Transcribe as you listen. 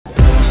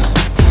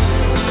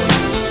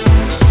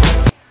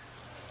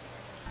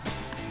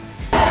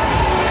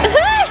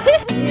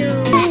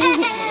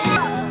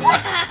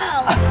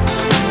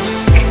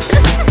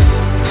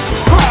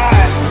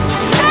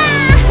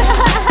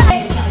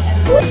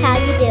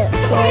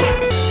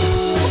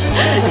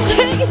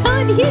Trick's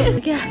on you.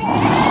 Okay.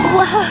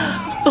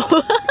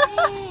 Whoa.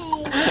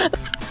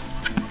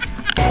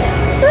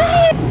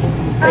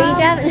 Where are you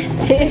driving us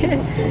to?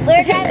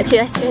 We're driving to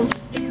ice cream.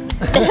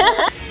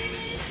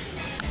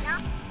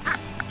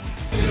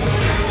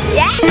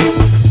 Yeah.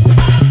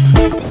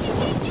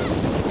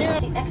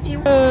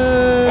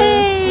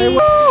 Hey.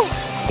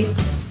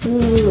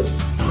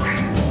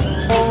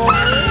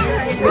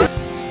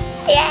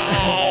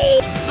 Yay!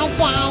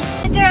 Okay.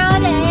 Girl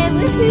day.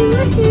 Woohoo,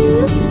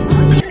 woohoo.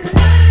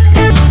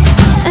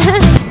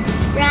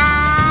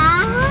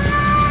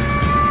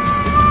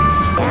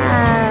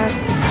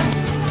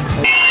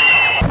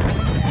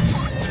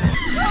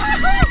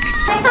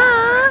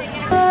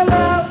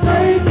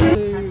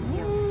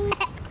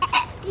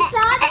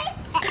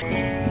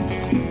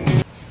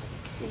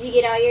 Did you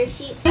get all your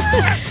sheets?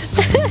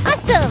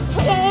 Awesome.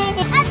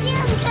 I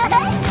feel good.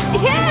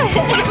 Yeah.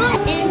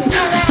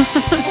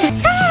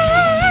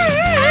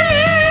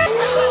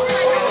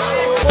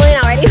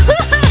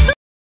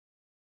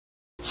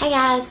 Hey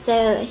guys, so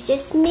it's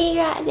just me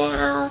right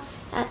now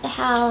at the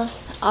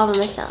house all by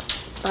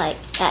myself. Like,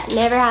 that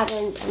never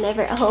happens. I'm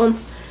never at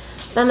home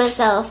by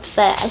myself,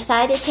 but I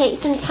decided to take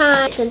some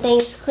time, get some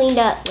things cleaned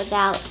up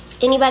without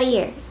anybody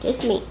here,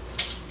 just me.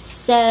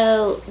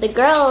 So the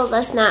girls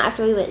last night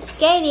after we went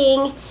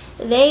skating,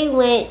 they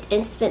went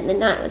and spent the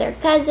night with their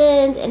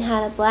cousins and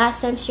had a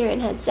blast, I'm sure,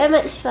 and had so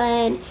much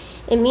fun.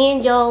 And me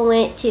and Joel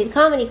went to the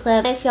comedy club.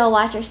 I don't know if y'all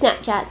watch our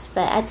Snapchats,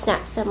 but I'd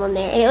snapped some on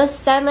there. And it was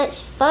so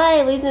much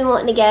fun. We've been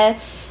wanting to go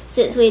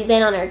since we'd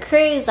been on our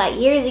cruise like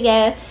years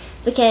ago,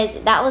 because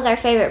that was our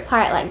favorite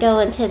part, like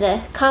going to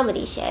the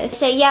comedy show.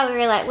 So yeah, we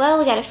were like, well,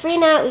 we got a free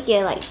night. We could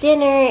go like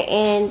dinner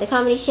and the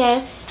comedy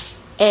show.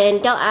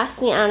 And don't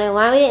ask me, I don't know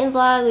why we didn't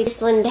vlog. We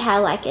just wanted to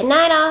have like a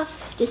night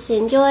off, just to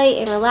enjoy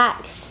and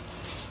relax.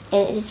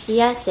 And it just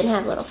be us and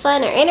have a little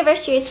fun. Our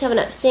anniversary is coming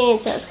up soon,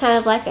 so it's kind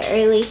of like an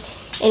early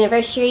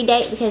anniversary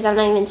date because I'm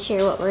not even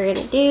sure what we're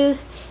gonna do,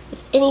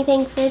 if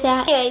anything, for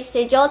that. Anyway,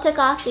 so Joel took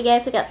off to go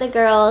pick up the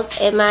girls,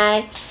 and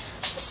my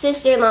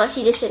sister-in-law,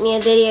 she just sent me a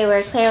video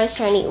where Claire was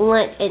trying to eat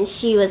lunch and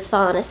she was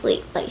falling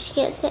asleep. Like, she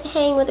can't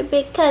hang with her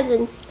big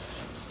cousins.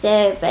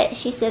 So, but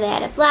she said they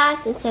had a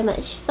blast and so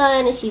much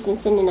fun, and she's been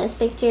sending us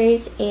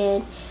pictures,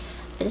 and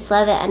I just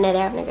love it. I know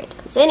they're having a great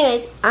time. So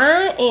anyways,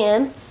 I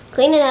am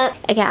cleaning up.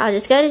 Okay, I'll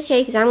just go to show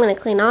you because I'm going to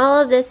clean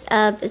all of this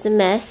up. It's a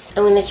mess.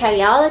 I'm going to try to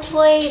get all the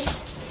toys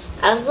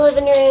out of the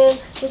living room.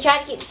 We try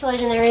to keep the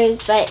toys in their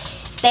rooms, but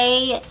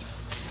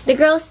the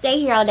girls stay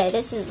here all day.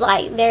 This is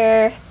like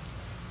their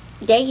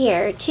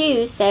daycare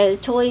too, so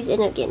toys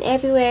end up getting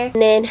everywhere.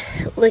 And then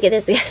look at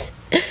this, guys.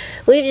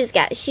 We've just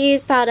got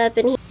shoes piled up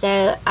in here,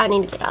 so I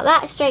need to get all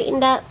that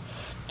straightened up.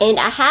 And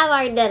I have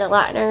already done a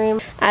lot in our room.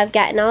 I've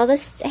gotten all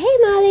this, hey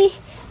Molly,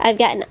 I've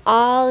gotten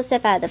all the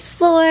stuff out of the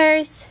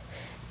floors,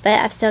 but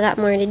I've still got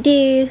more to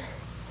do.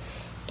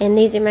 And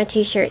these are my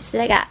two shirts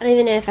that I got. I don't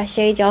even know if I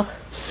showed y'all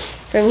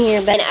from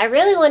here, but I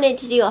really wanted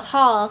to do a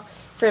haul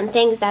from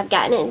things I've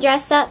gotten at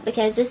Dress Up,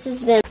 because this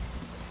has been,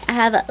 I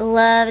have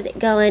loved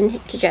going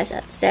to Dress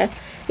Up. So,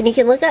 and you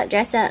can look up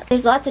Dress Up.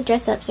 There's lots of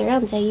Dress Ups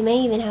around, so you may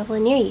even have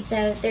one near you.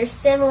 So they're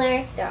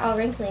similar. They're all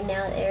wrinkly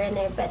now that they're in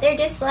there, but they're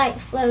just like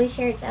flowy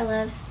shirts. I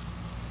love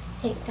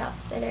tank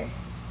tops that are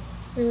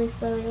really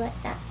flowy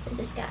like that. So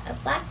just got a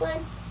black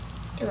one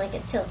and like a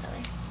teal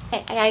color.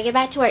 Okay, I gotta get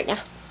back to work now.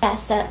 Yeah,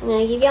 so I'm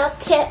gonna give y'all a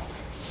tip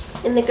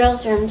in the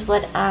girls' rooms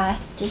what I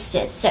just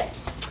did. So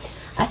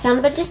I found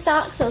a bunch of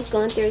socks. I was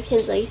going through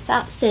Kinsley's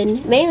socks,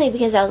 and mainly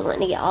because I was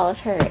wanting to get all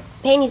of her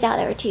panties out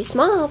that were too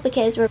small,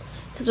 because we're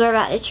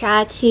about to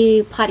try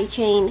to potty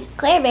train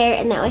Claire Bear,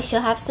 and that way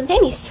she'll have some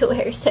panties to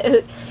wear.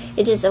 So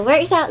it just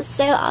works out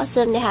so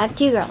awesome to have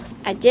two girls.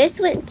 I just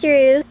went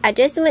through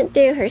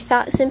her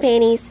socks and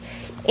panties,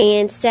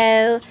 and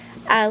so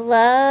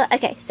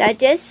okay, so I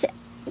just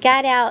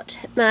got out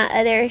my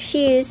other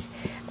shoes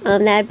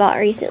that I bought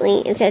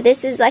recently, and so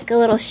this is like a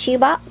little shoe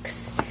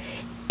box,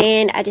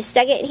 and I just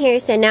stuck it in here.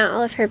 So now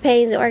all of her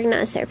panties are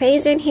organized. So her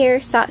panties are in here,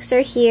 socks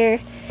are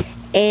here,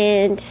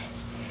 and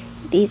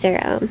these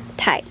are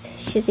tights.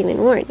 She hasn't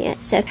even worn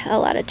yet, so I've had a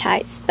lot of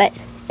tights. But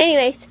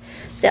anyways,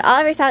 so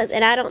all of her socks,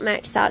 and I don't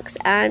match socks.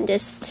 I don't know.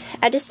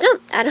 I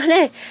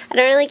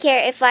don't really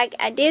care if like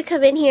I do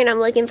come in here and I'm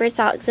looking for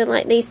socks and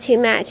like these two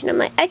match, and I'm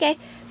like, okay,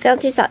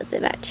 found two socks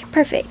that match,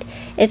 perfect.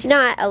 If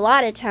not, a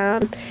lot of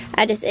time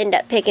I just end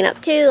up picking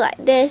up two like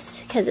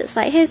this, because it's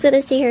like, who's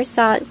gonna see her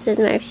socks?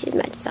 Doesn't matter if she's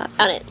matching socks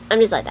on it. I'm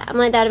just like that. I'm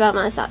like that about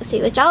my socks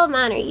too, which all of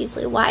mine are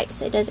usually white,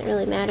 so it doesn't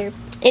really matter.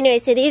 Anyway,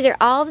 so these are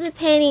all of the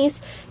panties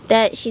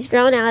that she's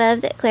grown out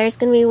of that Claire's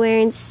gonna be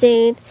wearing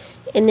soon.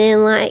 And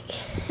then like,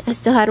 I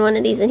still had one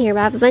of these in here, but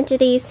I have a bunch of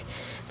these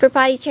for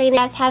potty training. If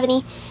you guys have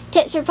any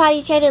tips for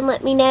potty training,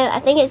 let me know. I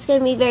think it's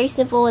gonna be very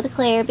simple with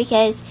Claire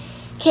because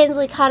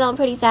Kinsley caught on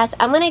pretty fast.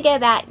 I'm gonna go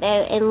back though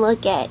and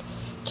look at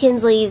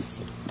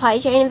Kinsley's potty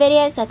training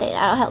videos. I think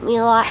that'll help me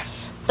a lot.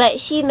 But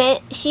she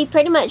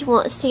pretty much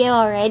wants to go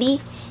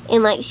already,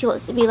 and like she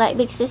wants to be like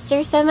big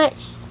sister so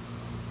much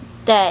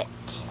that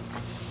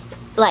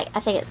like I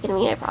think it's gonna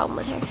be no problem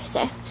with her.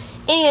 So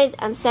anyways,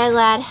 I'm so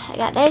glad I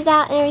got those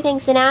out and everything.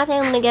 So now I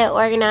think I'm going to go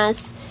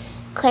organize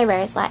Claire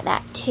Bears like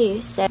that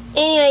too. So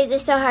anyways,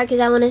 it's so hard because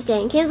I want to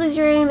stay in Kinsley's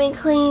room and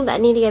clean, but I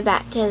need to go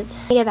back to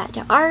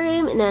our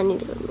room, and then I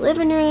need to go to the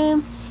living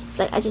room. It's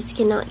like I just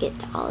cannot get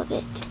to all of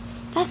it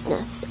fast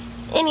enough. So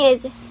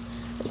anyways,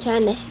 I'm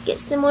trying to get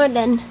some more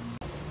done.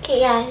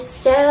 Okay guys,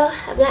 so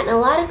I've gotten a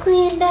lot of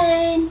cleaning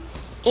done,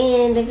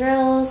 and the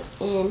girls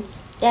and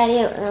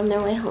Daddy are on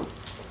their way home.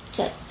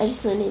 So I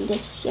just wanted to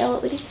show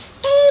what we did.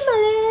 Hey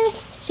mother!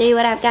 Show you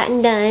what I've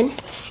gotten done.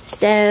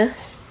 So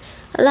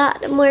a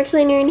lot more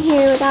cleaner in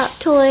here without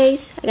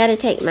toys. I gotta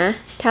take my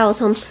towels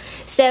home.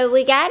 So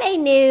we got a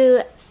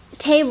new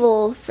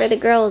table for the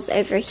girls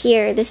over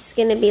here. This is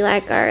gonna be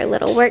like our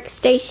little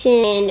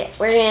workstation, and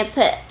we're gonna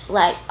put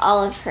like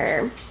all of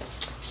her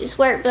just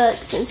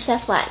workbooks and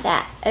stuff like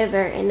that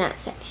over in that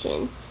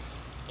section.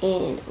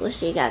 And we'll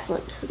show you guys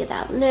once we get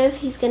that. I don't know if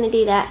he's gonna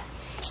do that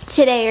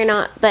today or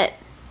not, but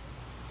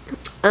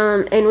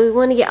and we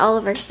want to get all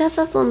of our stuff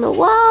up on the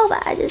wall,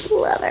 but I just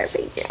love our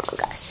picture. Oh my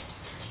gosh.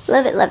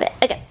 Love it, love it.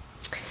 Okay.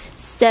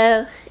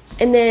 So,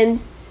 and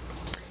then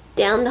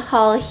down the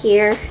hall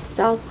here, it's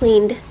all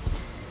cleaned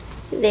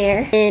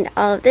there. And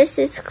all of this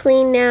is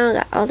clean now.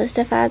 Got all the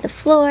stuff out of the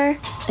floor.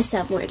 I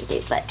still have more to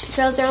do, but the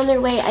girls are on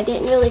their way. I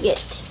didn't really get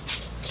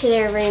to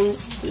their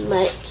rooms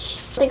much.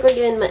 I think we're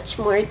doing much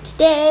more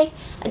today.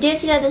 I do have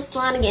to go to the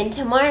salon again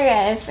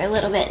tomorrow for a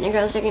little bit, and the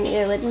girls are going to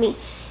go with me.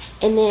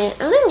 And then, I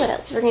don't know what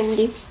else we're going to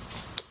do.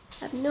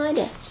 I have no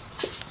idea.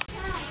 So.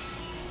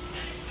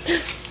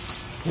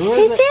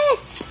 Who's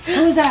this?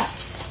 Who's that?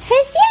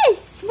 Who's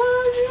this?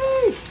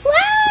 Molly.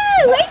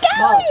 Whoa, we're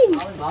going.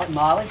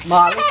 Molly.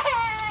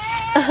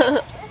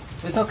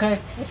 It's okay.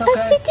 It's okay.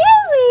 What's he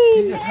doing?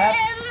 She's just happy.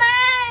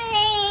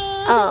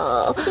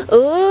 Oh,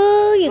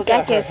 ooh, you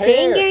got your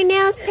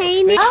fingernails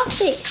painted. All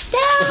fixed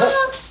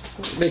up.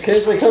 Did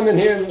Kinsley come in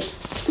here?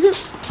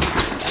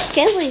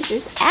 Kinsley's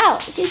just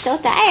out. She's so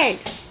tired.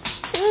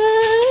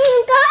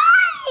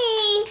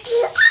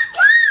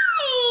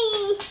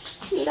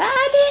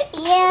 Got it?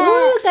 Yeah.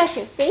 Ooh, got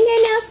your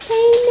fingernails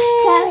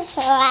painted. That's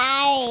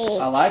right.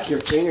 I like your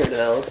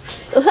fingernails.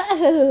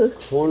 Whoa,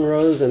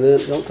 Cornrows, and then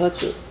don't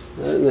touch it.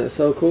 Isn't that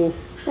so cool?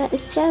 that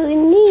is so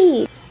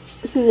neat.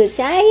 You're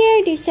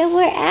tired? You're so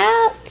wore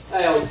out?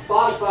 Hey, on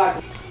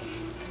Spotify.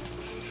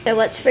 So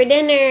what's for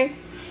dinner?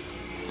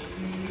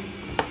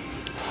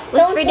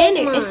 What's Don't for take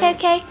dinner? mine. It's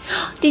okay.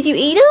 Did you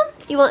eat them?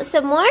 You want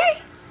some more?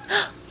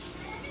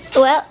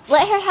 Well,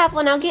 let her have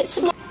one. I'll get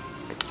some more.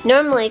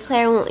 Normally,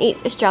 Claire won't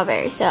eat the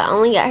strawberries, so I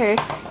only got her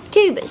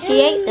 2, but she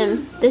ate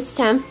them this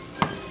time.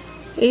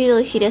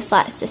 Usually, she just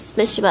likes to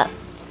smush them up.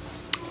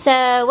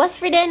 So, what's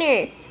for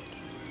dinner?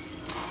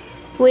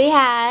 We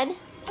had...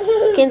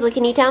 Kinsley,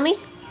 can you tell me?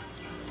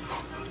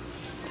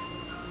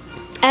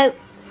 Oh.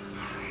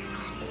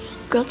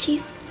 Grilled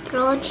cheese.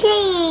 Grilled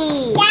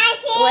cheese.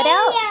 What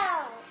else?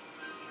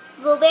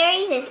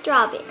 Blueberries and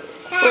strawberries.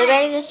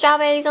 Blueberries and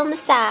strawberries on the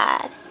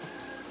side.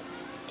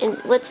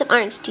 And with some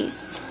orange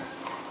juice.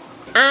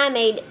 I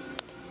made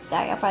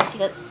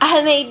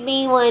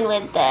me one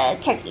with the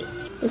turkey.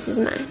 This is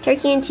my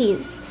turkey and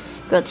cheese,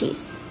 grilled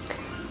cheese.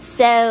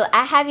 So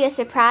I have you a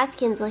surprise,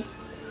 Kinsley.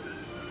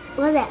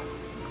 What's that?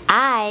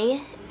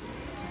 I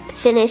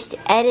finished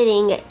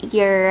editing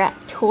your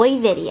toy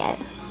video,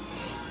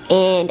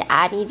 and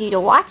I need you to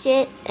watch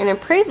it and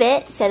approve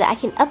it so that I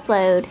can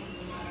upload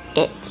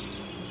it.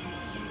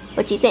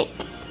 What do you think?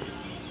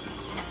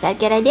 Is that a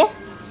good idea?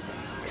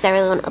 Because I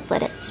really want to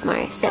upload it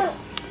tomorrow. So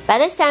by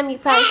this time you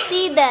probably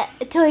see the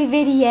toy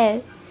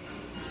video.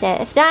 So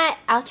if not,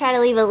 I'll try to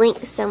leave a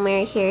link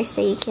somewhere here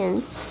so you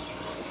can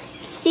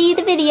see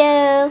the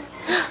video.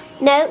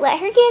 No, let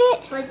her get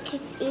it.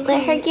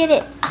 Let her get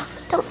it. Oh,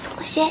 don't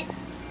squish it.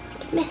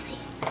 Get messy.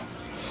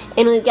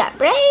 And we've got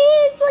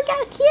braids. Look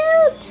how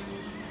cute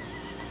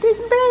these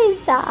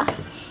braids are.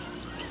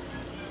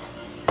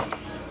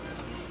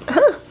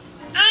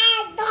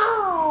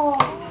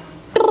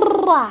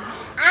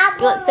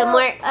 You want some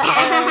more?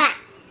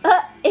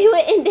 It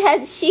went in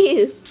Dad's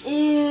shoe.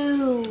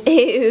 Ew.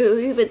 Ew,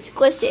 he would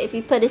squish it if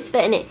you put his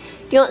foot in it.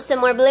 Do you want some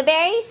more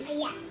blueberries?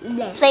 Yeah.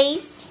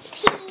 Please?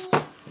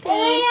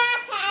 Please?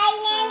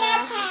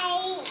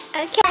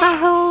 Okay.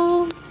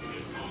 Oh.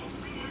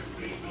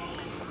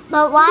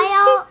 But why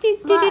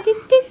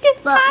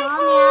but mommy,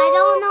 I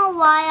don't know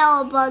why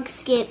all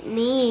bugs get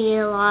me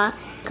a lot.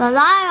 Cause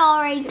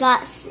I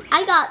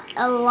got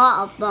a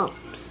lot of bumps.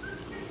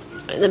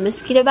 The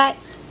mosquito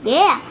bites?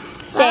 Yeah.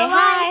 Say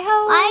hi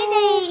ho. Why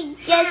they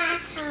just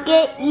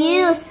get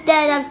you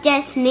instead of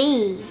just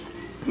me?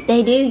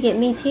 They do get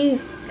me too,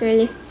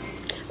 girly.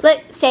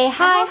 Look, say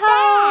hi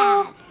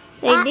ho.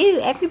 They do,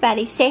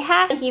 everybody. Say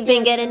hi. You've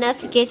been good enough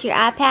to get your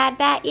iPad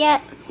back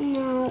yet?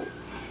 No.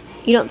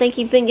 You don't think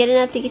you've been good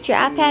enough to get your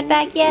iPad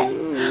back yet?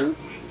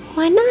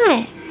 Why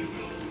not?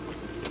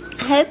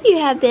 I hope you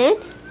have been.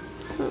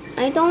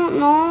 I don't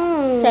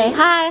know. Say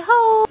hi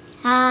ho.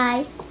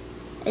 Hi.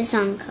 The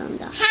sun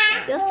comes up.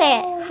 You'll say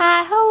it.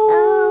 Hi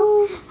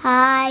ho.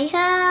 Hi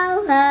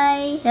ho,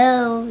 hi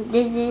ho.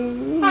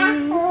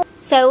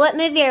 So what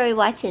movie are we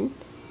watching?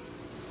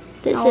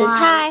 This is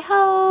Hi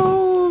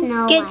Ho.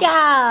 No, Good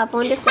job.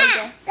 Wonderful.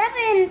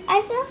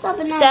 I feel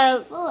something on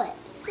So, my foot.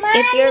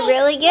 if you're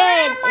really good,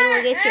 and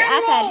we'll get your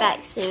iPad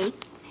back soon.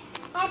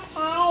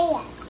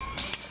 Okay.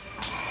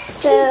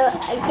 So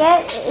I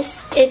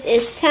guess it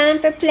is time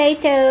for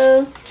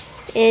Play-Doh.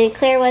 And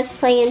Claire was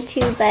playing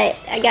too, but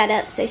I got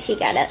up, so she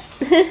got up.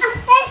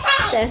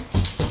 So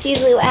it's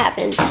usually what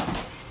happens.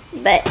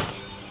 But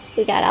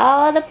we got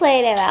all the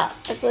Play-Doh out.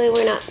 Hopefully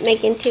we're not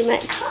making too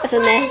much of a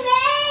mess.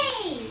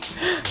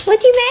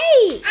 What you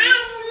make?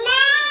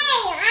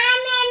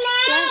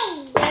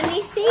 Let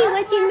me see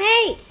what you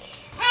make.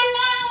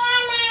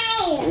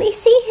 Let me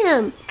see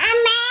him.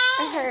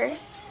 Or her.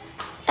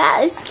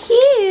 That is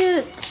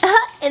cute.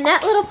 And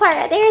that little part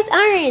right there is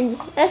orange.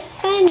 That's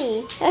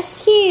funny. That's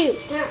cute.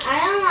 I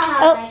don't know how.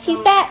 Oh, she's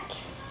back.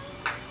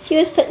 She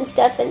was putting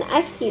stuff in the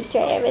ice cube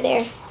tray over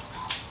there.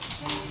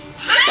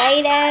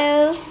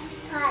 Play-Doh.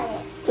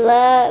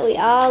 We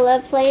all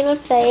love playing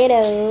with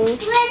Play-Doh.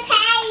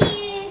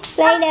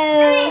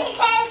 Play-Doh.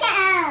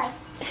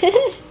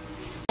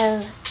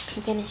 So,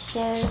 I'm going to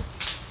show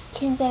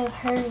Kenzo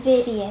her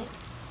video.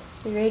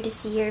 You ready to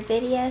see your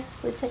video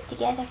we put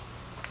together?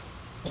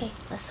 Okay,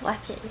 let's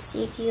watch it and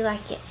see if you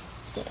like it.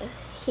 So,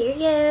 here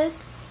goes.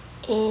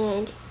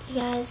 And you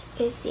guys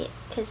go see it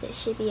because it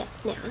should be up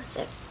now.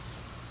 So,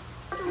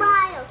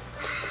 Smile.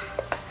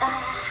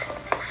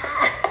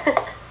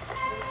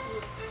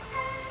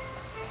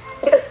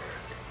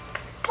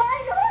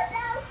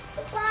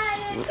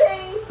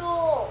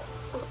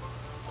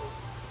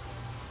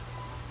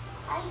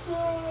 Hi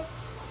kids.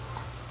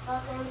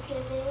 Welcome to the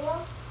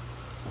video.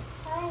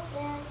 Hi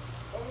friends.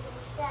 This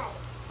is Dad.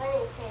 My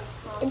name is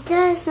Kinsley.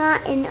 That's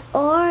not in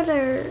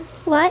order.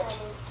 what?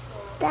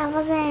 That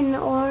wasn't in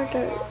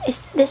order.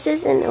 This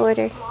is in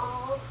order.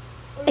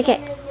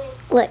 Okay,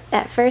 look,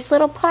 that first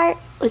little part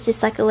was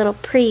just like a little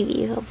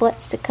preview of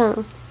what's to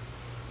come.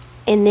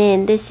 And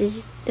then this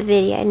is the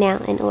video now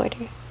in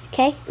order.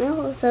 Okay?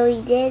 Oh, so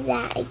we did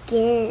that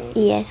again.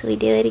 Yes, we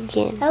do it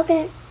again.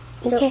 Okay.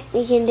 So Okay.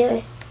 we can do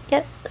it.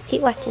 Yep, let's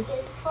keep watching.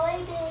 Toy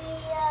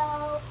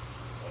video.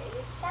 Very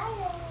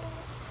exciting.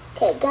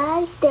 Okay,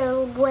 guys, they're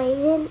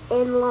waiting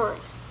in line.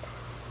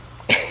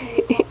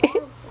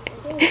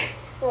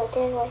 Look,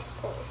 there's my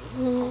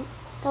spoon.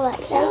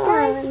 Let's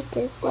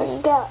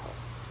go.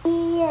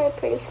 We are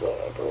pretty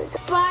scared.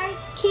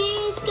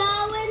 Sparky's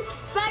going.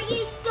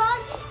 Sparky's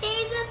gone.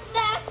 He's the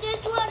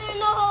fastest one in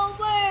the whole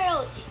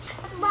world.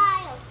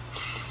 Smile.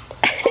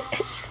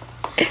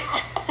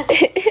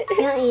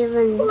 Don't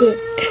even do.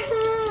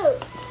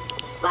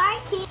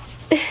 Sparky.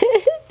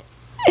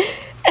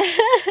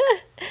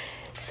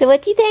 So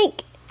what do you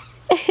think?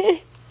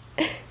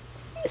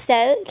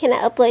 So, can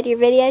I upload your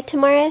video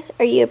tomorrow?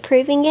 Are you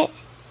approving it?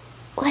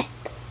 What?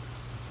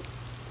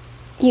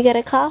 You got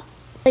a call?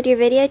 Upload your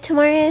video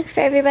tomorrow for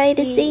everybody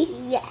to see?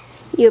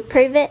 Yes. You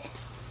approve it?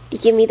 You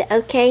give me the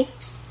okay?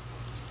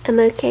 I'm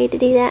okay to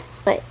do that?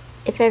 But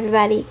if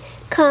everybody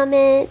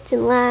comments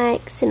and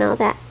likes and all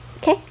that,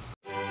 okay?